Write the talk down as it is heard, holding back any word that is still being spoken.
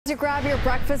you grab your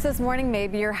breakfast this morning,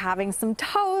 maybe you're having some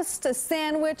toast, a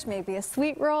sandwich, maybe a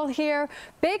sweet roll here.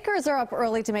 Bakers are up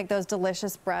early to make those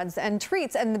delicious breads and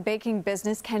treats, and the baking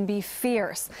business can be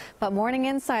fierce. But Morning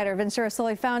Insider Vince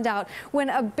Gerasole found out when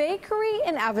a bakery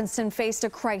in Evanston faced a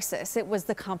crisis, it was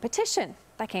the competition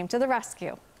that came to the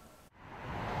rescue.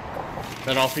 Is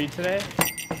that all for you today?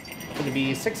 It's going to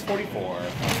be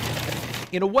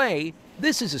 $6.44. In a way,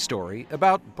 this is a story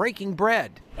about breaking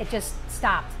bread. It just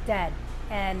stopped dead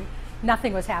and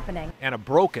nothing was happening. And a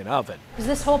broken oven. Because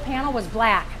this whole panel was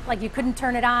black, like you couldn't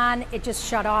turn it on, it just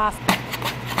shut off.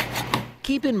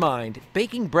 Keep in mind,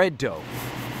 baking bread dough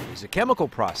is a chemical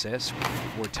process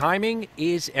where timing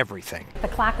is everything. The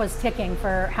clock was ticking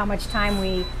for how much time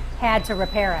we had to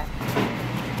repair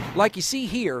it. Like you see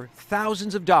here,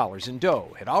 thousands of dollars in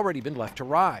dough had already been left to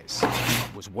rise.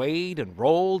 It was weighed and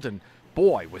rolled, and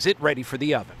boy, was it ready for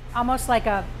the oven. Almost like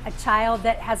a child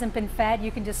that hasn't been fed, you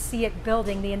can just see it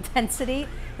building, the intensity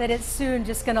that it's soon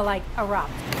just gonna like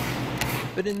erupt.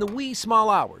 But in the wee small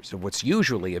hours of what's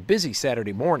usually a busy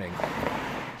Saturday morning,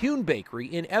 Hune Bakery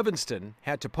in Evanston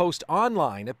had to post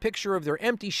online a picture of their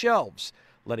empty shelves,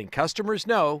 letting customers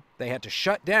know they had to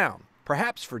shut down,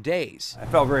 perhaps for days. I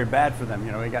felt very bad for them.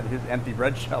 You know, we got his empty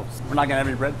bread shelves. We're not gonna have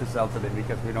any bread to sell today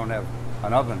because we don't have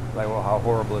an oven. Like, well, how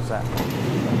horrible is that?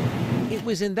 It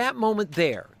was in that moment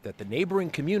there that the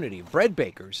neighboring community of bread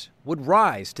bakers would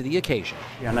rise to the occasion.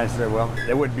 Yeah, and I said, well,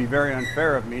 it would be very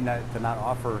unfair of me to not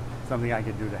offer something I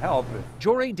could do to help.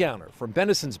 Jory Downer from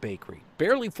Benison's Bakery,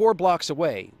 barely 4 blocks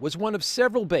away, was one of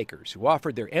several bakers who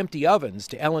offered their empty ovens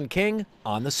to Ellen King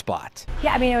on the spot.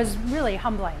 Yeah, I mean, it was really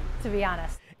humbling, to be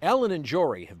honest. Ellen and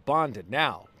Jory have bonded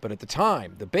now, but at the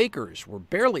time, the bakers were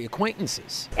barely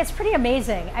acquaintances. It's pretty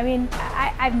amazing. I mean,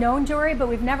 I've known Jory, but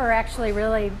we've never actually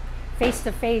really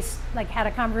face-to-face, like, had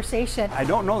a conversation. I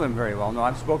don't know them very well. No,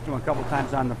 I've spoken to them a couple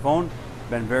times on the phone,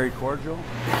 been very cordial.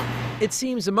 It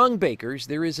seems among bakers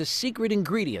there is a secret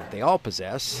ingredient they all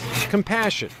possess: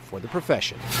 compassion for the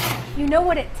profession. You know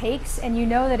what it takes, and you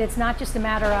know that it's not just a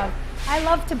matter of, I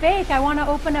love to bake, I want to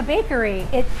open a bakery.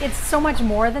 It's so much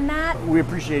more than that. We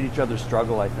appreciate each other's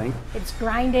struggle, I think. It's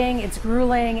grinding, it's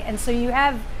grueling, and so you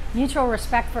have mutual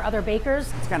respect for other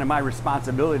bakers. It's kind of my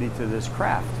responsibility to this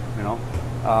craft, you know.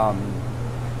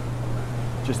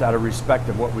 Just out of respect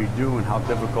of what we do and how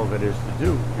difficult it is to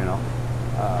do, you know.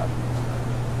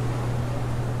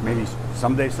 Maybe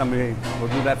someday somebody will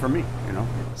do that for me, you know.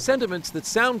 Sentiments that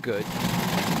sound good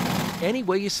any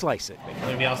way you slice it.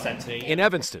 It'll be all set today. In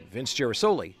Evanston, Vince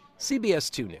Gerasole,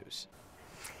 CBS 2 News.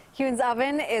 Hune's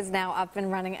oven is now up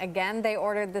and running again. They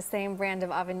ordered the same brand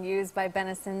of oven used by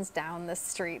Benison's down the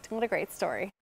street. What a great story.